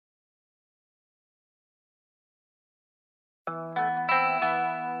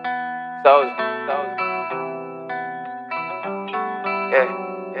Soulja. Yeah.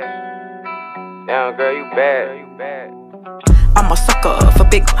 Damn, girl, you bad. I'm a sucker for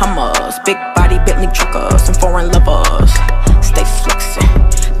big Hummers, big body Bentley truckers, and foreign lovers. Stay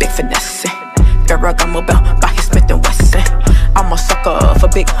flexing, big finessing. Ferragamo belt by his Smith & Wesson. I'm a sucker for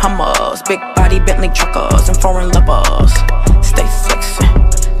big Hummers, big body Bentley truckers, and foreign lovers. Stay flexing,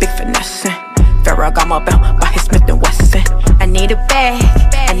 big finessing. Ferragamo belt by his Smith & Wesson. I need a bag,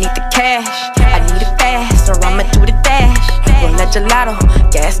 I need the cash, I need it fast, or I'ma do the dash. Roll that gelato,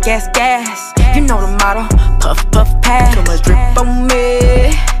 gas, gas, gas. You know the motto, puff, puff, pass. Too much drip on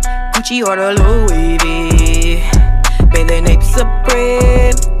me, Gucci or the Louis V. Bathing Ape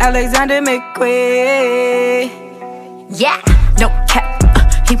Supreme, Alexander McQueen. Yeah, no cap,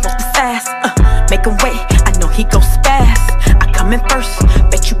 he wants the fast. Make him wait, I know he goes fast. I come in first,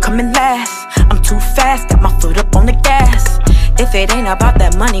 bet you coming last. I'm too fast, got my foot up on the gas. If it ain't about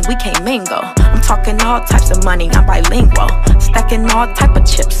that money, we can't mingle. I'm talking all types of money, I'm bilingual. Stacking all type of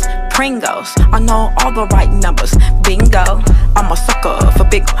chips, Pringles. I know all the right numbers, bingo. I'm a sucker for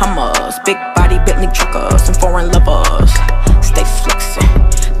big Hummers, big body Bentley truckers, and foreign lovers. Stay flexing,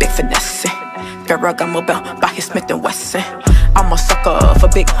 big finessing. Ferragamo belt by his Smith & Wesson. I'm a sucker for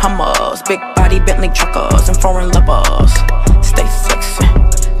big Hummers, big body Bentley truckers, and foreign lovers. Stay flexing,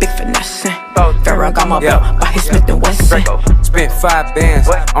 big finessing. Ferragamo belt by his Smith & Wesson. Spent 5 bands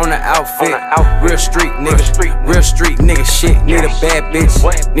on the outfit. Real street nigga shit. Need a bad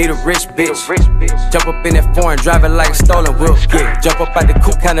bitch, need a rich bitch. Jump up in that foreign, drive it like a stolen whip. Yeah, jump up out the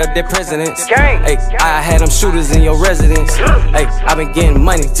coupe, count up their presidents. Hey, I had them shooters in your residence. Hey, I been getting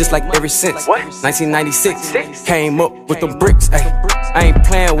money just like ever since 1996. Came up with them bricks. Hey, I ain't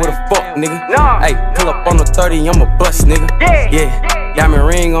playing with a fuck, nigga. Hey, pull up on the 30, I'm a bust, nigga. Yeah. Diamond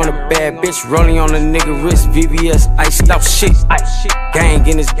ring on a bad bitch, rolling on a nigga wrist, VVS, iced out shit. Gang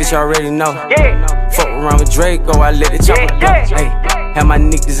in this bitch, I already know. Fuck around with Draco, I let the chopper go. Hey, have my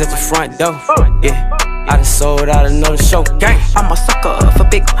niggas at the front door. Yeah, I done sold out another show. Gang. I'm a sucker for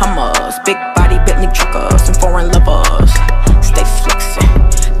big Hummers, big body Bentley truckers, and foreign lovers. Stay flexing,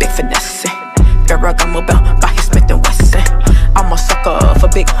 big finessing. Ferragamo belt by his Smith & Wesson. I'm a sucker for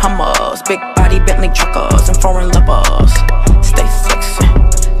big Hummers, big body Bentley truckers, and foreign lovers. Stay flexing,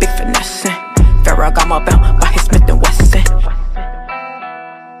 big finessing. Ferragamo belt